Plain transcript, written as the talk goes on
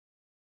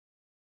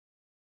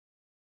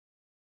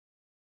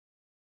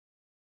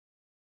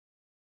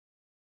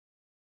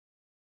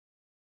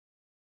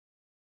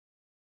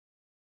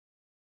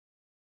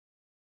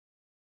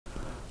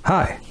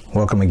Hi,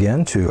 welcome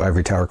again to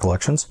Ivory Tower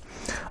Collections.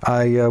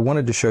 I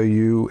wanted to show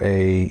you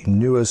a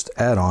newest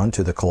add-on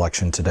to the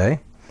collection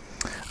today.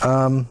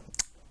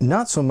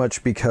 Not so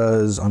much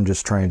because I'm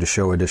just trying to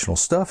show additional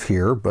stuff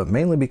here, but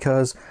mainly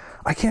because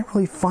I can't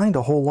really find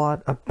a whole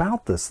lot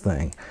about this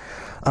thing.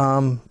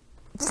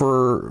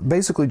 For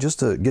basically, just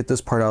to get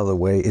this part out of the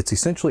way, it's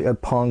essentially a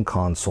Pong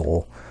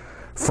console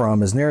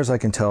from, as near as I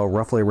can tell,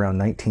 roughly around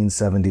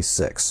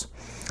 1976.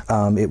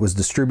 It was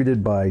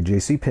distributed by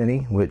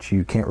JCPenney, which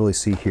you can't really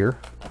see here.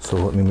 So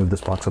let me move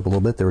this box up a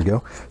little bit. There we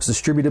go. It's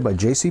distributed by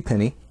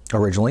JCPenney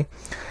originally.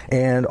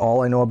 And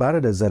all I know about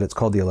it is that it's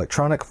called the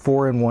Electronic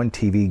 4-in-1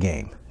 TV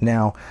game.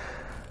 Now,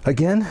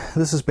 again,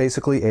 this is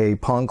basically a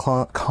Pong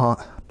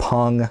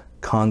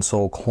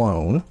console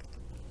clone.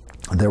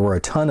 There were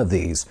a ton of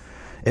these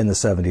in the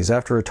 70s.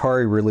 After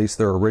Atari released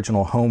their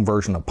original home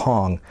version of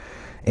Pong,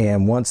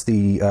 and once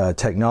the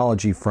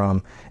technology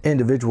from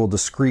individual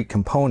discrete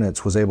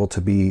components was able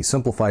to be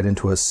simplified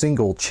into a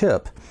single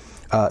chip,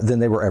 then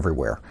they were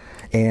everywhere.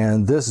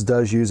 And this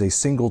does use a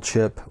single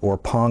chip or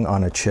Pong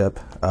on a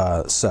chip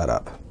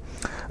setup.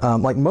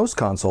 Like most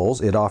consoles,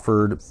 it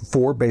offered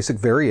 4 basic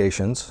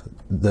variations,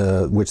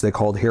 which they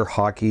called here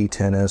hockey,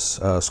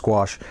 tennis,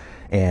 squash,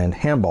 and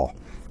handball.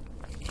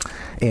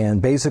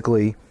 And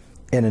basically,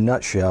 in a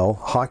nutshell,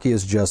 hockey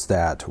is just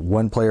that.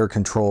 One player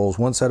controls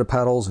one set of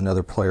paddles,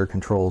 another player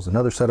controls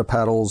another set of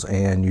paddles,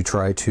 and you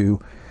try to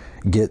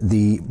get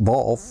the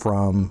ball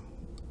from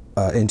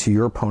into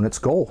your opponent's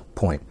goal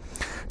point.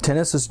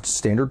 Tennis is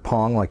standard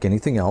Pong like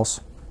anything else.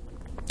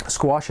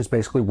 Squash is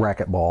basically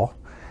racquetball,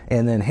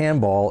 and then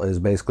handball is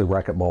basically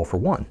racquetball for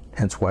one,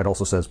 hence why it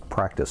also says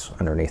practice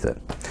underneath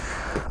it.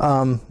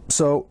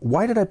 So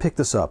why did I pick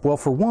this up? Well,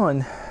 for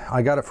one,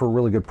 I got it for a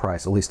really good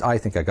price. At least I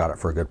think I got it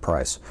for a good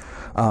price.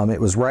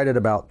 It was right at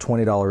about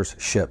 $20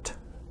 shipped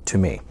to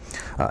me.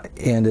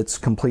 And it's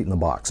complete in the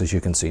box, as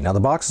you can see. Now the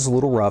box is a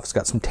little rough. It's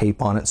got some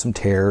tape on it, some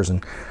tears,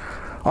 and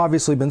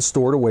obviously been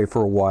stored away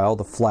for a while.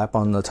 The flap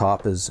on the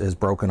top is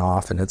broken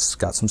off, and it's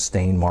got some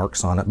stain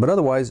marks on it. But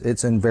otherwise,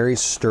 it's in very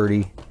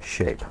sturdy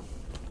shape.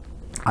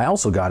 I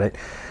also got it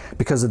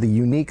because of the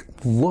unique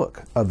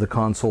look of the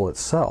console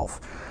itself.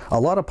 A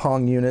lot of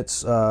Pong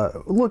units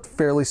looked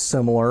fairly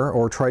similar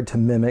or tried to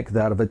mimic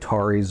that of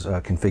Atari's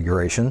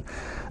configuration.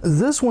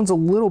 This one's a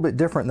little bit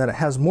different in that it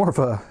has more of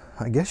a,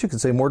 I guess you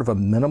could say, more of a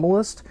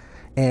minimalist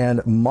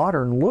and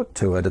modern look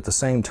to it at the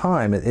same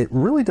time. It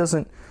really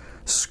doesn't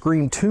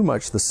scream too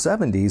much the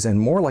 70s and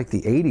more like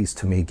the 80s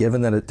to me,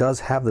 given that it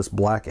does have this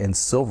black and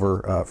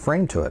silver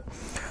frame to it.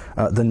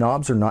 The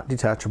knobs are not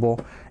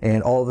detachable,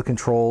 and all of the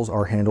controls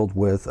are handled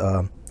with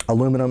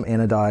aluminum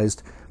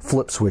anodized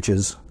flip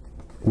switches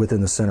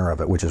within the center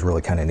of it, which is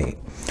really kind of neat.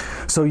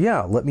 So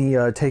yeah, let me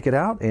take it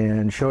out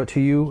and show it to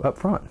you up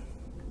front.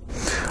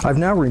 I've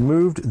now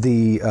removed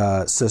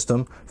the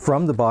system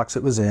from the box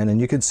it was in,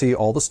 and you can see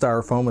all the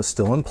styrofoam is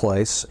still in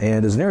place,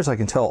 and as near as I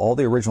can tell, all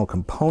the original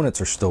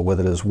components are still with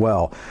it as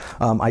well.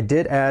 I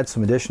did add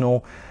some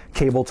additional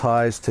cable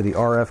ties to the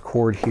RF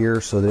cord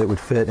here so that it would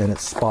fit in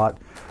its spot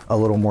a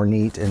little more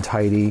neat and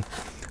tidy.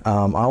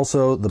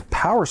 Also, the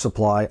power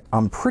supply,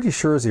 I'm pretty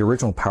sure is the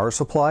original power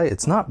supply.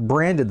 It's not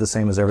branded the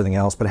same as everything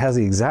else, but it has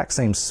the exact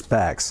same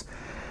specs.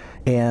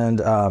 And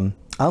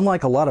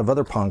unlike a lot of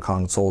other Pong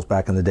consoles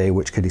back in the day,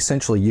 which could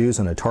essentially use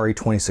an Atari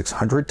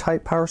 2600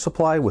 type power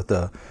supply with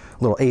a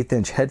little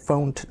 1/8"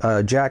 headphone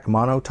jack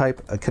mono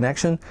type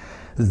connection,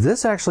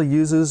 this actually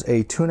uses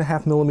a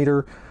 2.5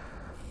 millimeter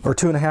or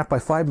 2.5 by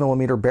 5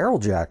 millimeter barrel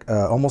jack,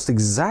 almost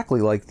exactly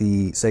like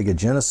the Sega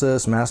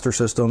Genesis, Master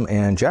System,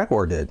 and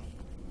Jaguar did.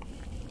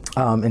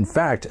 In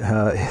fact,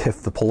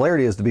 if the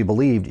polarity is to be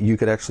believed, you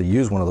could actually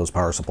use one of those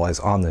power supplies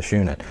on this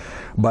unit.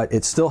 But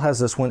it still has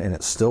this one, and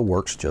it still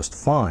works just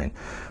fine.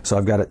 So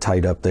I've got it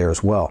tied up there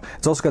as well.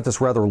 It's also got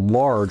this rather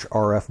large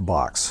RF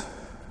box,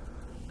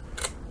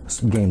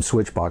 game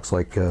switch box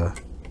like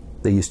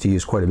they used to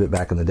use quite a bit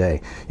back in the day.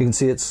 You can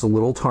see it's a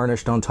little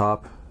tarnished on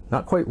top,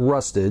 not quite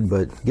rusted,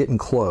 but getting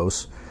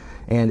close.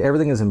 And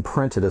everything is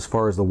imprinted as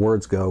far as the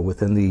words go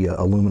within the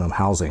aluminum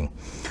housing.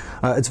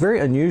 It's very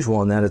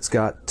unusual in that it's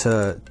got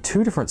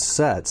 2 different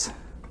sets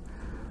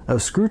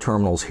of screw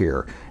terminals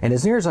here. And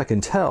as near as I can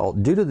tell,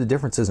 due to the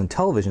differences in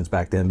televisions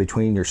back then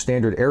between your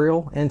standard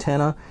aerial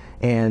antenna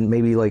and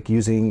maybe like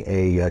using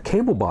a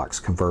cable box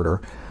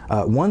converter,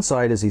 one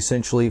side is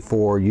essentially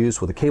for use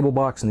with a cable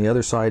box and the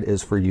other side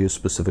is for use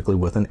specifically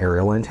with an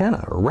aerial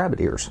antenna, or rabbit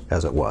ears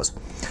as it was.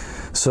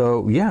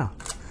 So yeah.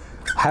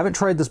 Haven't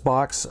tried this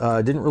box,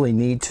 didn't really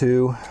need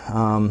to,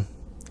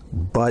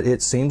 but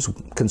it seems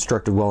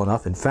constructed well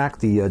enough. In fact,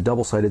 the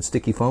double-sided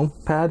sticky foam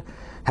pad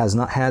has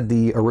not had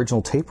the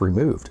original tape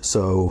removed,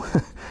 so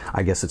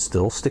I guess it's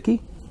still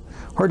sticky?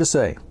 Hard to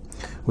say.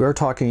 We are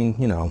talking,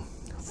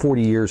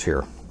 40 years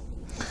here.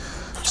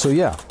 So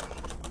yeah,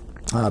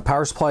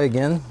 power supply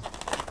again.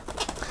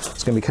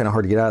 It's going to be kind of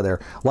hard to get out of there.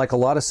 Like a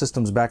lot of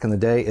systems back in the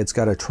day, it's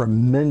got a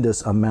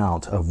tremendous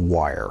amount of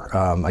wire.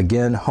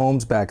 Again,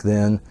 homes back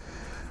then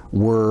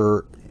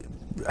were,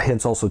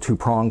 hence also 2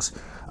 prongs,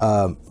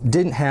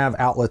 didn't have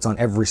outlets on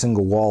every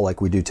single wall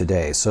like we do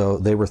today. So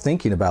they were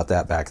thinking about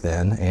that back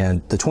then.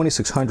 And the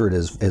 2600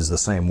 is the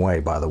same way,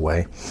 by the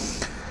way,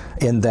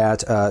 in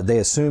that they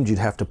assumed you'd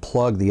have to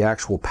plug the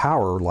actual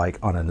power like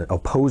on an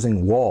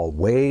opposing wall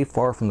way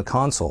far from the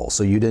console.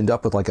 So you'd end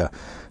up with like a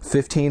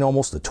 15,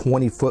 almost a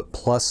 20-foot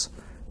plus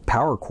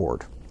power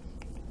cord.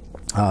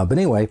 But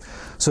anyway,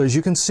 so as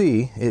you can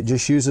see, it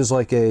just uses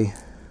like a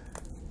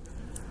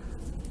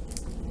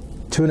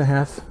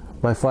 2.5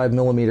 by 5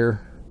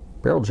 millimeter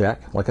barrel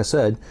jack. Like I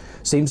said,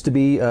 seems to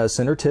be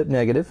center tip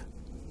negative,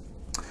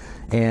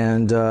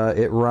 and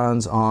it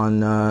runs on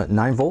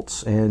 9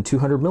 volts and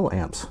 200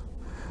 milliamps.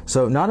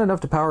 So not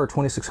enough to power a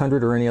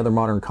 2600 or any other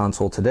modern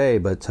console today,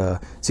 but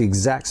it's the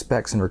exact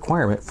specs and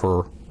requirement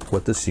for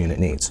what this unit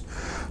needs.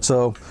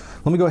 So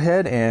let me go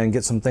ahead and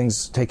get some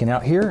things taken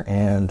out here,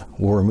 and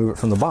we'll remove it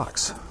from the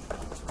box.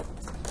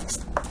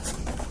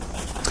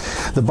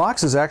 The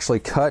box is actually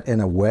cut in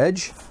a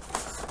wedge,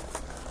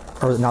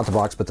 or not the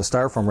box, but the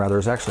styrofoam rather,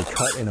 is actually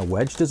cut in a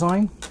wedge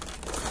design,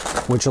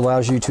 which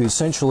allows you to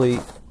essentially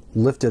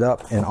lift it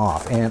up and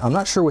off. And I'm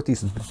not sure what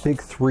these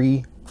big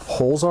 3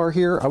 holes are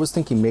here. I was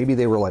thinking maybe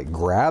they were like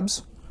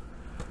grabs,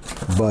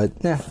 but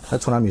yeah,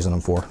 that's what I'm using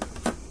them for.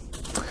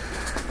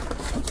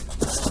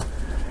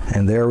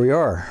 And there we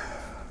are.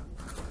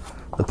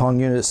 The Pong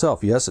unit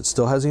itself. Yes, it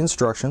still has the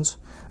instructions.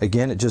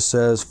 Again, it just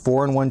says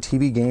 4-in-1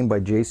 TV game by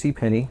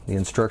JCPenney. The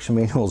instruction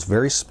manual is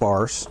very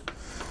sparse.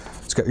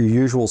 It's got your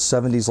usual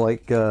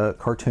 70s-like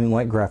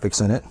cartoon-like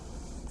graphics in it.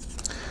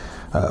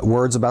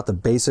 Words about the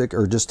basic,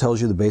 or just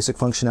tells you the basic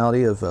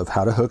functionality of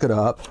how to hook it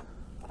up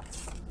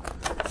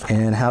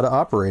and how to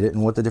operate it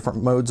and what the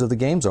different modes of the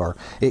games are.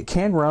 It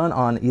can run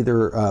on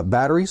either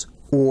batteries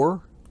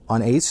or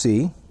on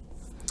AC,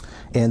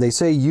 and they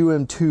say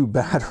UM2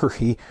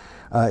 battery.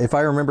 If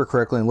I remember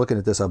correctly and looking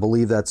at this, I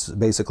believe that's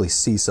basically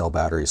C-cell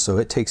batteries. So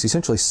it takes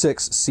essentially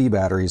 6 C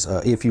batteries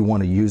if you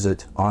want to use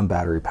it on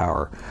battery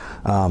power.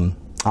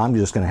 I'm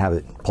just going to have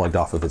it plugged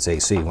off of its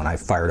AC when I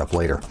fire it up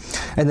later.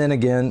 And then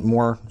again,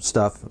 more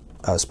stuff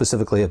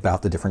specifically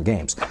about the different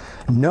games.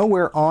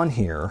 Nowhere on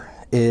here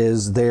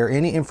is there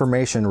any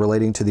information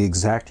relating to the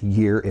exact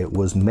year it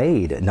was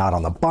made. Not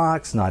on the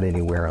box, not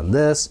anywhere on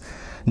this,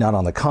 not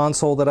on the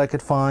console that I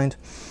could find.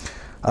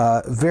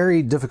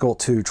 Very difficult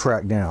to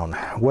track down.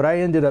 What I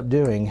ended up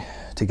doing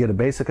to get a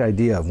basic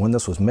idea of when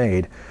this was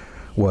made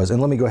was,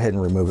 and let me go ahead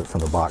and remove it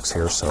from the box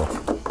here, so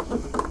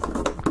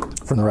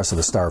from the rest of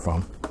the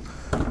styrofoam,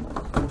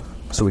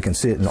 so we can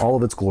see it in all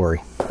of its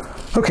glory.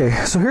 Okay,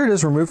 so here it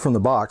is removed from the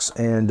box,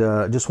 and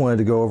just wanted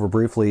to go over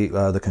briefly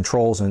the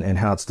controls and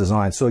how it's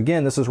designed. So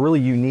again, this is really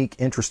unique,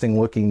 interesting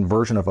looking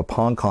version of a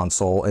Pong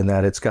console in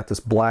that it's got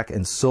this black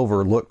and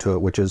silver look to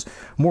it, which is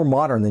more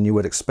modern than you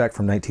would expect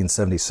from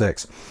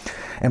 1976.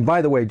 And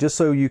by the way, just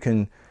so I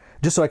can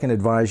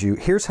advise you,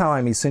 here's how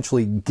I'm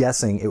essentially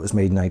guessing it was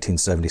made in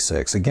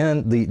 1976.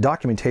 Again, the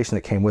documentation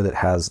that came with it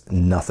has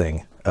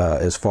nothing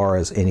as far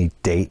as any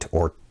date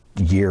or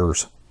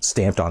years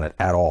stamped on it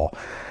at all.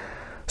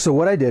 So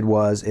what I did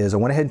is I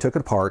went ahead and took it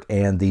apart,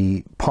 and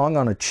the Pong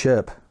on a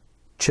chip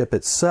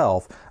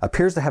itself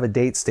appears to have a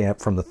date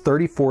stamp from the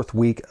 34th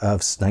week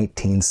of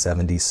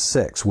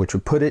 1976, which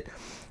would put it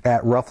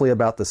at roughly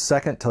about the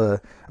second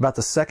to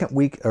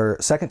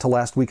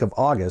last week of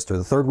August, or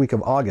the 3rd week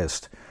of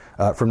August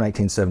from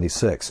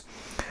 1976.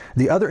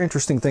 The other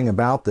interesting thing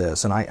about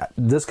this, and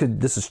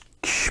this is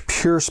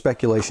pure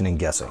speculation and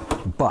guessing,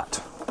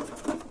 but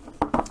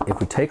if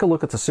we take a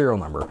look at the serial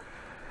number,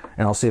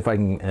 and I'll see if I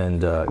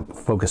can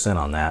focus in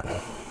on that.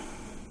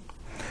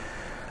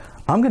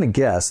 I'm going to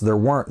guess there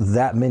weren't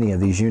that many of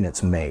these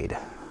units made.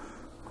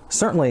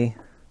 Certainly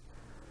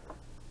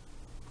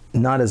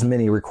not as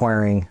many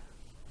requiring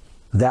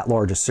that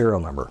large a serial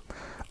number.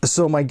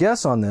 So my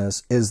guess on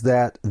this is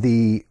that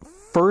the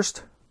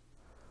first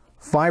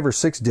 5 or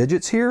 6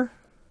 digits here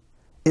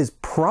is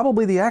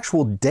probably the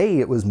actual day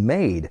it was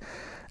made.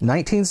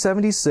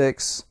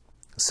 1976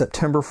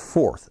 September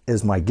 4th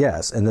is my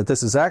guess, and that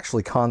this is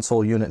actually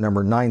console unit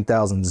number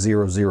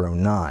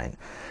 900009.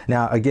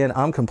 Now again,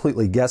 I'm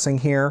completely guessing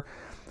here,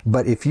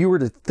 but if you were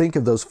to think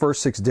of those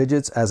first 6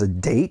 digits as a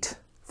date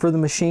for the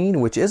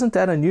machine, which isn't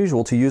that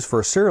unusual to use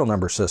for a serial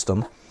number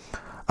system,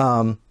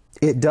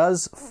 it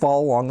does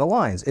fall along the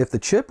lines. If the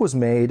chip was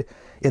made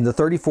in the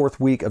 34th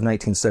week of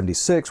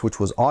 1976, which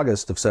was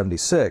August of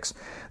 76,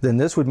 then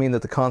this would mean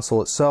that the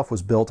console itself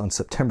was built on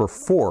September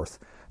 4th,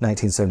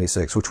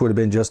 1976, which would have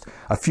been just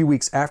a few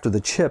weeks after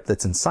the chip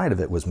that's inside of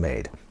it was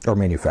made or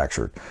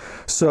manufactured.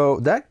 So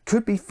that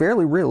could be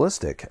fairly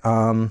realistic.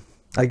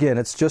 Again,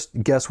 it's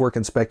just guesswork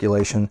and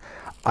speculation.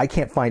 I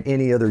can't find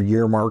any other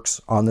year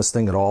marks on this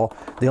thing at all.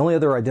 The only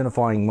other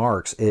identifying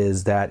marks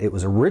is that it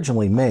was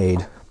originally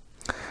made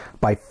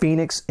by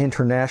Phoenix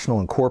International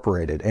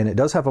Incorporated, and it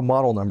does have a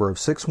model number of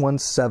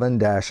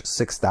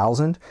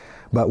 617-6000,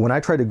 but when I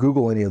tried to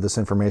Google any of this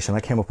information,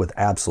 I came up with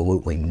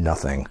absolutely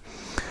nothing.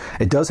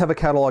 It does have a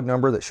catalog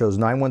number that shows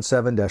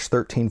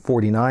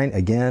 917-1349.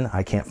 Again,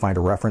 I can't find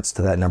a reference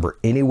to that number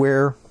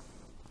anywhere.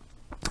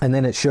 And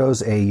then it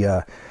shows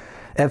a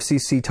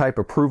FCC type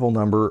approval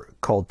number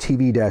called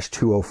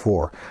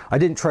TV-204. I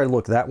didn't try to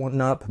look that one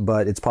up,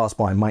 but it's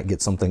possible I might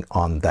get something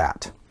on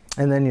that.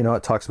 And then, you know,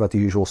 it talks about the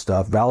usual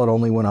stuff. Valid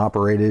only when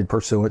operated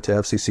pursuant to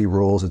FCC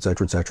rules,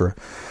 etc., etc.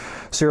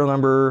 Serial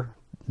number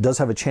does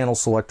have a channel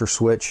selector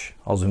switch.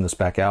 I'll zoom this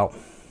back out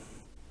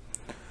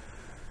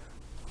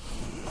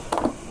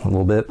a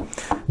little bit.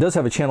 It does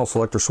have a channel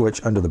selector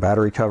switch under the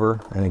battery cover.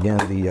 And again,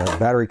 the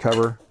battery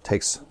cover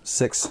takes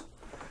 6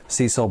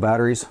 C-cell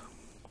batteries.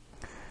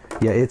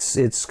 Yeah,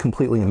 it's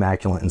completely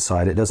immaculate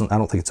inside. It doesn't, I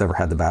don't think it's ever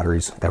had the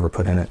batteries ever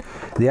put in it.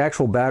 The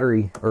actual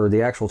battery, or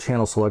the actual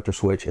channel selector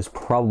switch, is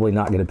probably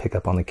not going to pick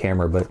up on the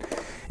camera, but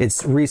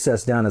it's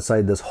recessed down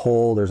inside this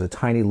hole. There's a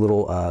tiny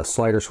little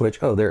slider switch.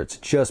 Oh, there, it's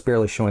just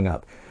barely showing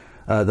up.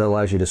 That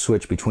allows you to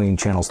switch between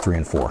channels 3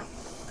 and 4.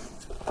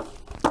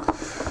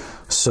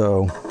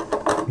 So,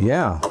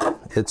 yeah,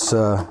 it's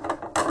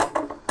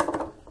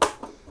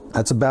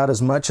that's about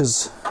as much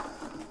as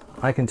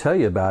I can tell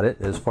you about it,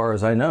 as far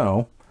as I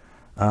know.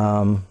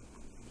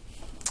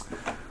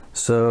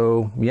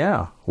 So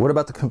yeah, what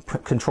about the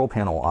control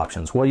panel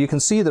options? Well, you can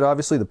see that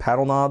obviously the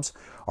paddle knobs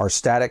are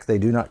static. They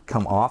do not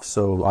come off,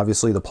 so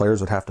obviously the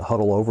players would have to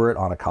huddle over it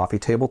on a coffee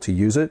table to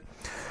use it.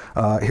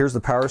 Here's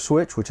the power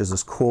switch, which is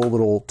this cool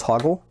little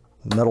toggle,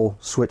 metal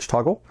switch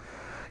toggle.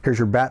 Here's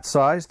your bat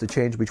size to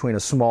change between a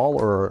small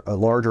or a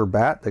larger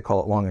bat. They call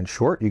it long and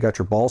short. You got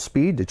your ball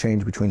speed to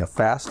change between a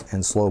fast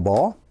and slow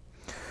ball.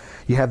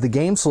 You have the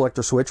game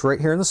selector switch right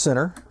here in the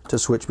center to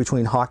switch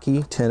between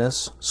hockey,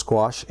 tennis,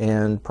 squash,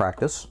 and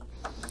practice.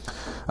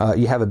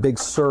 You have a big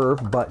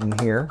serve button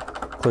here,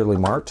 clearly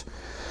marked.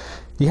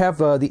 You have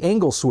the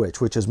angle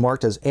switch, which is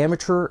marked as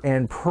amateur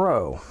and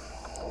pro.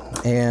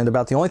 And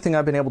about the only thing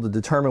I've been able to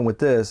determine with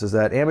this is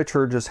that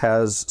amateur just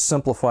has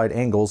simplified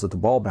angles that the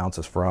ball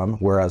bounces from,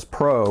 whereas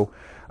pro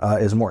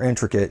is more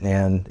intricate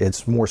and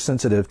it's more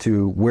sensitive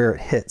to where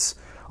it hits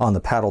on the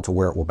paddle to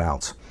where it will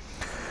bounce.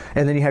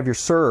 And then you have your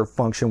serve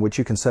function, which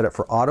you can set it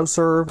for auto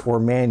serve or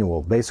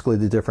manual. Basically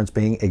the difference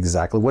being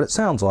exactly what it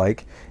sounds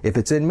like. If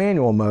it's in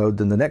manual mode,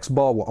 then the next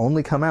ball will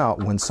only come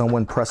out when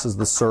someone presses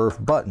the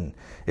serve button.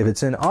 If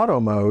it's in auto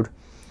mode,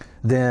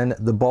 then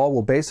the ball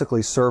will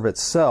basically serve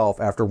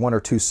itself after 1 or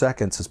 2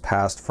 seconds has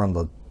passed from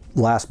the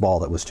last ball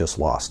that was just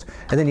lost.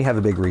 And then you have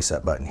a big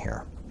reset button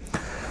here.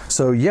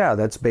 So yeah,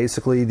 that's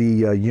basically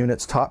the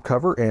unit's top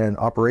cover and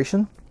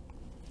operation.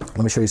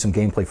 Let me show you some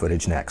gameplay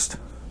footage next.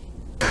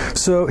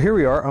 So here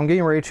we are. I'm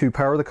getting ready to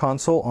power the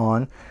console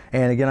on,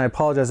 and again, I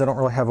apologize, I don't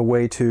really have a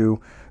way to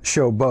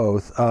show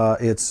both.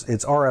 It's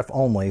RF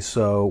only,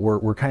 so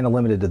we're kind of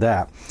limited to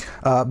that.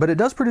 But it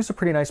does produce a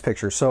pretty nice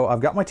picture. So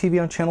I've got my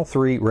TV on channel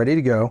 3 ready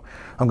to go.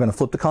 I'm going to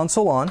flip the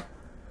console on,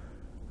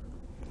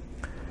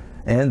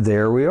 and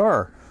there we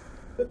are.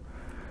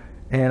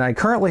 And I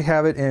currently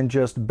have it in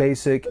just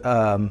basic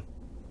table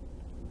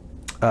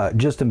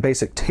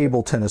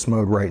tennis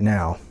mode right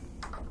now.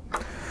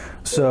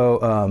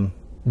 So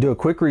do a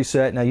quick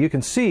reset. Now you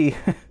can see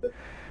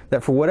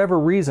that for whatever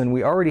reason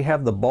we already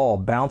have the ball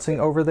bouncing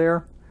over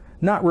there.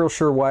 Not real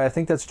sure why. I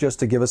think that's just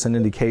to give us an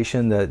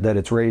indication that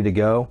it's ready to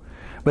go.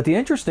 But the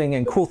interesting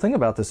and cool thing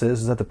about this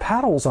is that the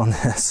paddles on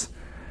this,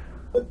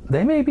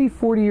 they may be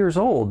 40 years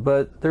old,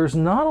 but there's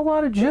not a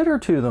lot of jitter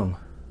to them.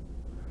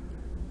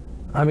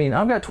 I mean,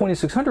 I've got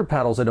 2600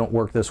 paddles that don't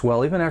work this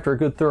well even after a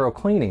good thorough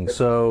cleaning,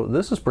 so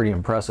this is pretty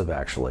impressive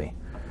actually.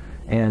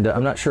 And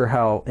I'm not sure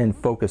how in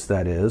focus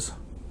that is.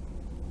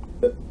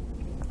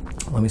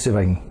 Let me see if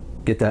I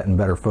can get that in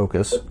better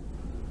focus.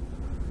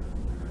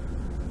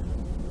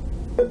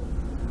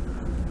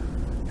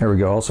 There we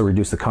go. Also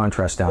reduce the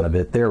contrast down a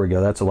bit. There we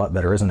go. That's a lot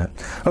better, isn't it?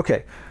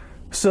 Okay,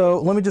 so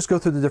let me just go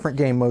through the different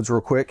game modes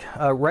real quick.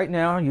 Right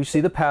now you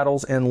see the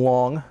paddles in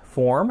long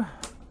form.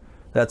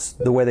 That's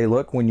the way they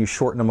look when you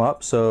shorten them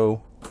up,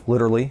 so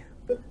literally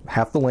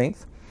half the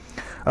length.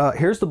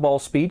 Here's the ball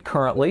speed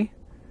currently.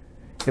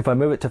 If I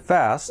move it to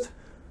fast,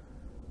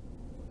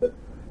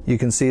 you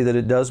can see that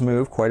it does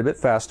move quite a bit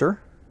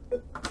faster.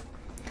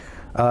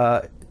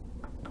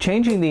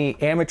 Changing the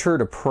amateur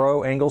to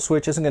pro angle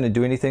switch isn't going to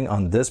do anything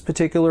on this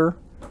particular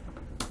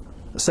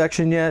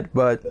section yet,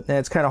 but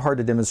it's kind of hard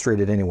to demonstrate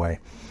it anyway.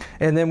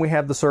 And then we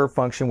have the serve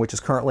function, which is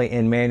currently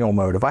in manual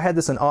mode. If I had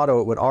this in auto,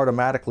 it would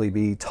automatically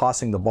be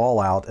tossing the ball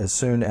out as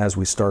soon as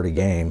we start a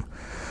game.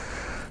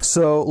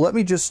 So let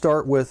me just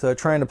start with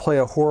trying to play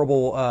a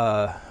horrible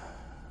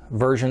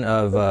version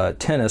of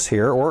tennis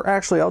here, or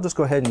actually I'll just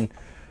go ahead and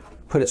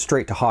put it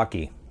straight to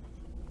hockey.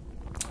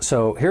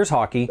 So here's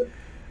hockey.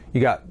 You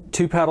got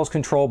 2 paddles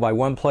controlled by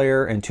one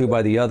player and 2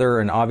 by the other,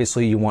 and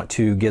obviously you want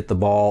to get the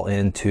ball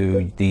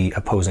into the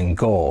opposing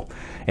goal.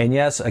 And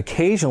yes,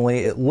 occasionally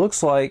it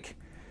looks like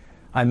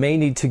I may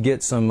need to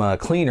get some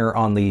cleaner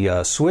on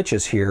the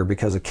switches here,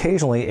 because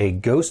occasionally a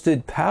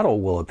ghosted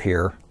paddle will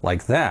appear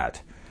like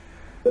that.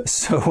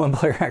 So one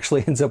player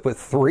actually ends up with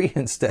 3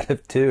 instead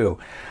of 2.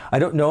 I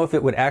don't know if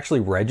it would actually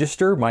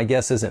register. My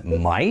guess is it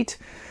might.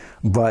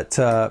 But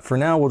for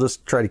now, we'll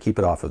just try to keep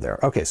it off of there.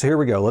 Okay, so here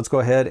we go. Let's go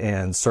ahead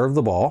and serve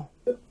the ball.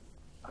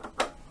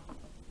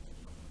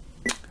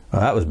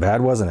 Well, that was bad,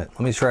 wasn't it?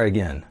 Let me try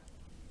again.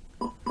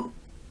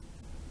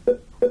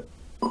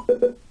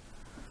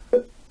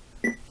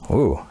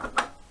 Ooh.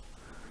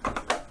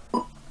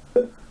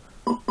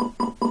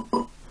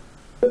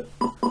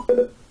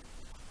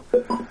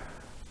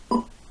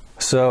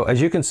 So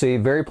as you can see,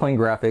 very plain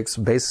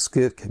graphics, basic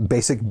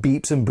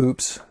beeps and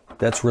boops.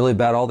 That's really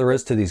about all there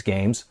is to these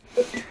games.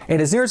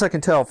 And as near as I can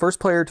tell,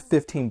 first player to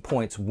 15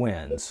 points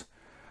wins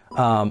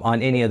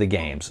on any of the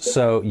games.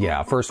 So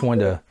yeah, first one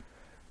to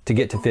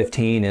get to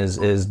 15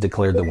 is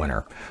declared the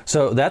winner.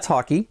 So that's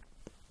hockey.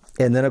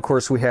 And then of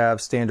course we have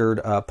standard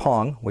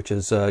Pong, which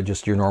is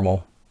just your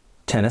normal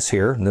tennis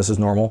here. And this is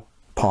normal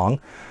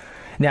Pong.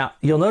 Now,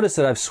 you'll notice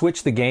that I've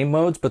switched the game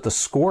modes, but the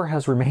score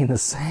has remained the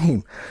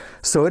same.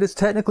 So it is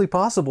technically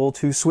possible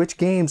to switch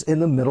games in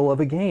the middle of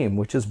a game,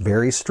 which is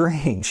very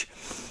strange.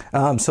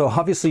 So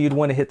obviously you'd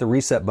want to hit the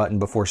reset button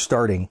before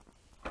starting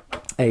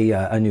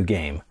a new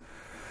game.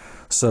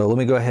 So let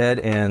me go ahead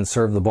and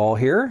serve the ball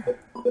here.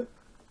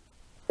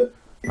 Oh,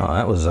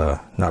 that was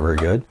not very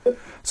good.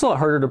 It's a lot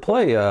harder to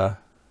play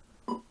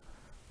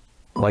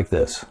like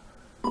this.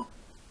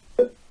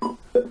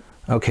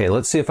 Okay,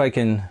 let's see if I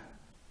can...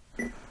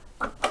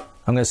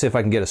 I'm going to see if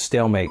I can get a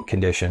stalemate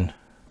condition.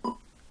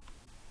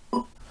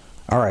 All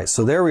right,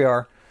 so there we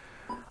are.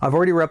 I've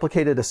already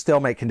replicated a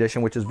stalemate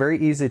condition, which is very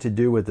easy to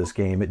do with this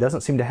game. It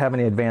doesn't seem to have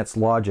any advanced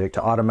logic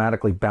to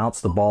automatically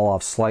bounce the ball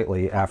off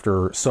slightly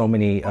after so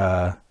many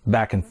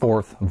back and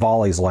forth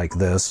volleys like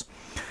this.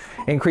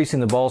 Increasing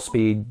the ball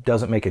speed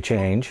doesn't make a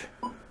change.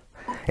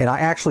 And I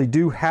actually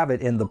do have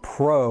it in the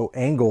Pro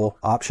angle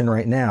option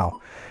right now.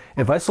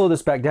 If I slow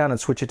this back down and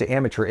switch it to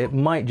amateur, it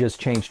might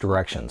just change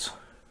directions.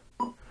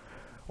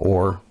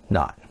 Or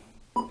not.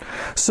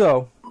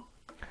 So,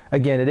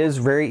 again, it is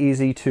very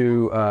easy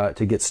to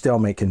get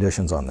stalemate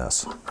conditions on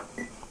this.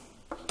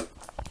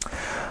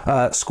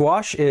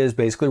 Squash is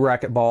basically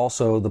racquetball,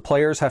 so the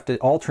players have to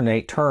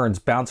alternate turns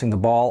bouncing the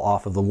ball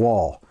off of the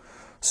wall.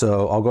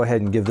 So I'll go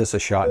ahead and give this a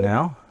shot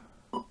now.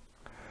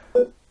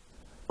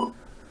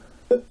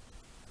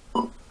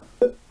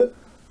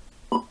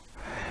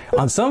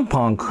 On some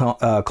Pong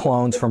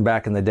clones from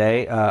back in the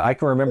day, I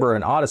can remember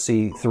an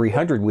Odyssey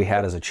 300 we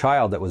had as a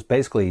child that was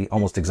basically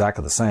almost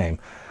exactly the same,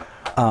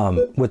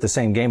 with the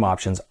same game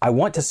options. I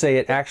want to say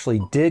it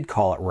actually did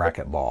call it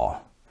racquetball.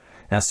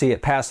 Now see,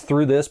 it passed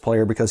through this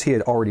player because he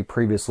had already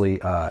previously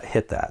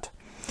hit that.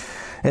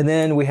 And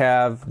then we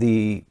have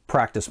the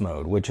practice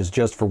mode, which is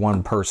just for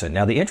one person.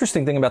 Now the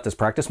interesting thing about this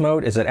practice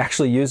mode is it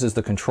actually uses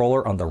the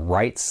controller on the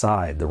right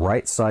side. The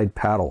right side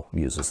paddle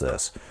uses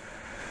this.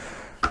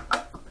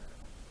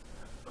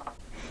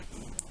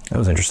 That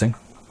was interesting.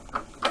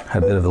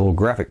 Had a bit of a little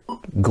graphic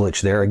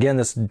glitch there. Again,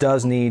 this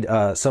does need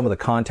some of the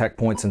contact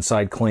points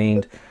inside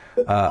cleaned.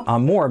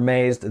 I'm more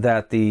amazed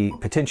that the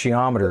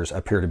potentiometers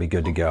appear to be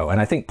good to go.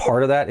 And I think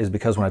part of that is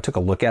because when I took a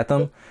look at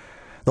them,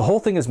 the whole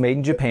thing is made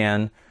in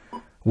Japan,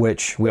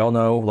 which we all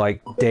know,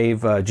 like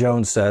Dave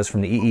Jones says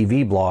from the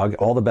EEV blog,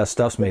 all the best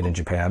stuff's made in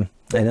Japan.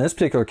 And in this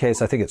particular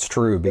case, I think it's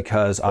true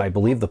because I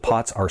believe the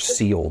pots are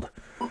sealed.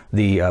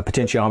 The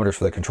potentiometers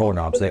for the controller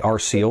knobs, they are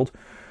sealed.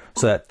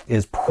 So that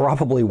is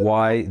probably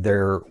why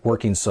they're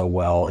working so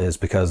well, is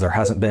because there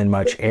hasn't been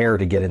much air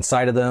to get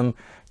inside of them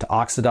to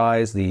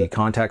oxidize the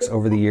contacts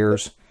over the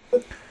years.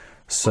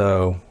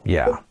 So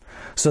yeah,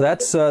 so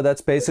that's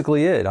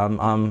basically it.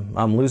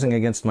 I'm losing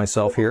against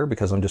myself here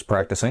because I'm just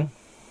practicing.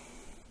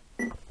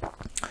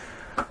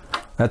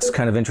 That's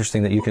kind of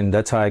interesting that you can.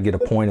 That's how I get a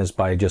point, is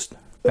by just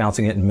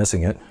bouncing it and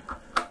missing it.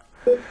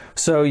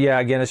 So yeah,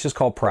 again, it's just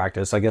called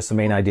practice. I guess the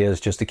main idea is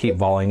just to keep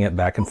volleying it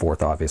back and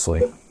forth,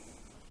 obviously.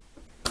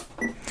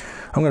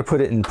 I'm going to put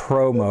it in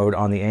Pro mode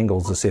on the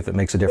angles to see if it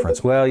makes a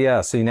difference. Well,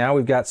 yeah, see, now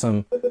we've got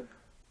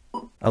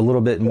a little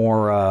bit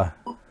more,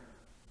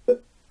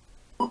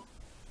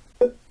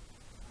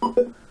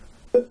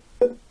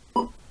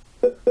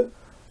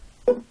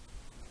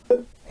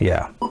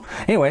 yeah.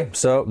 Anyway,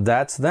 so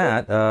that's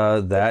that.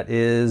 That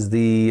is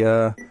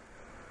the,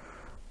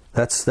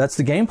 that's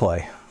the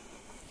gameplay.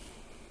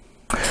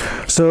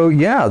 So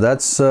yeah,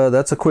 that's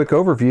a quick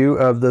overview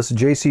of this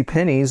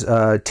JCPenney's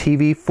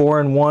TV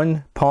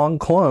 4-in-1 Pong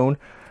clone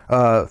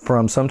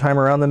from sometime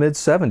around the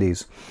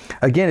mid-70s.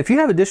 Again, if you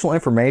have additional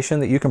information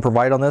that you can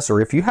provide on this,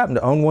 or if you happen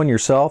to own one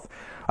yourself,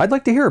 I'd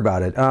like to hear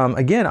about it.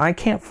 Again, I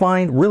can't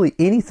find really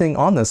anything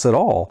on this at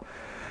all,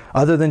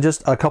 other than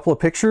just a couple of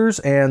pictures,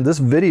 and this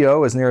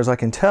video, as near as I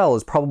can tell,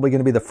 is probably going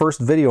to be the first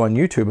video on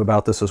YouTube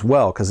about this as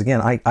well, because again,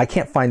 I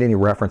can't find any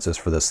references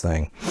for this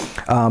thing.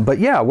 But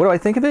yeah, what do I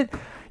think of it?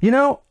 You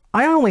know,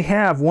 I only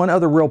have one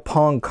other real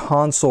Pong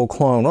console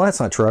clone. Well,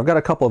 that's not true. I've got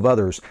a couple of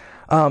others.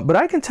 But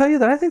I can tell you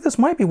that I think this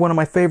might be one of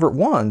my favorite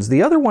ones.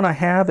 The other one I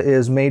have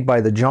is made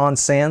by the John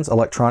Sands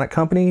Electronic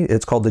Company.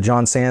 It's called the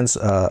John Sands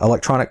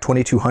Electronic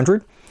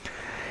 2200.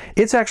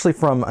 It's actually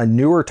from a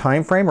newer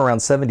time frame,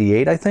 around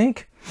 78, I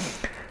think.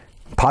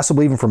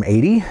 Possibly even from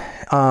 80.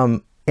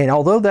 And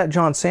although that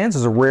John Sands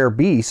is a rare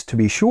beast, to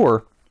be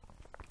sure,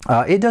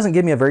 it doesn't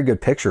give me a very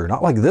good picture,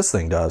 not like this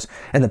thing does.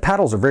 And the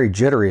paddles are very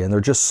jittery, and they're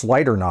just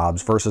slider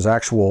knobs versus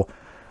actual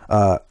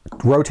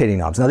rotating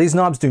knobs. Now, these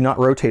knobs do not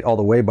rotate all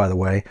the way, by the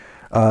way.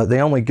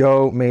 They only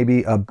go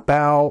maybe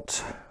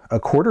about a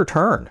quarter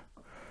turn.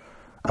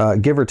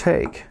 give or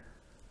take.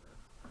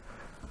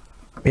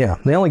 Yeah,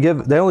 they only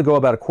go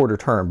about a quarter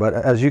turn, but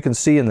as you can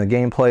see in the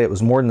gameplay, it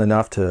was more than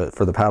enough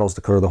for the paddles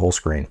to cover the whole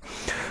screen.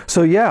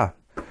 So yeah,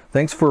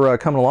 thanks for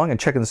coming along and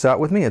checking this out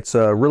with me. It's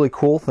a really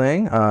cool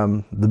thing.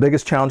 The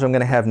biggest challenge I'm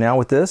going to have now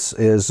with this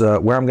is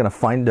where I'm going to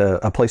find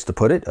a place to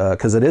put it,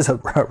 because it is a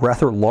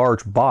rather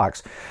large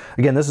box.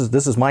 Again, this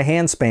is my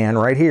hand span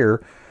right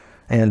here,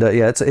 and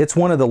yeah, it's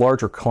one of the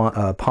larger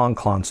Pong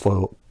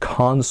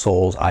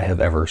consoles I have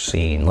ever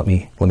seen. Let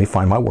me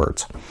find my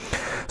words.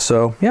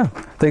 So yeah,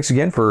 thanks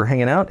again for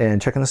hanging out and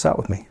checking this out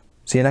with me.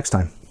 See you next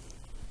time.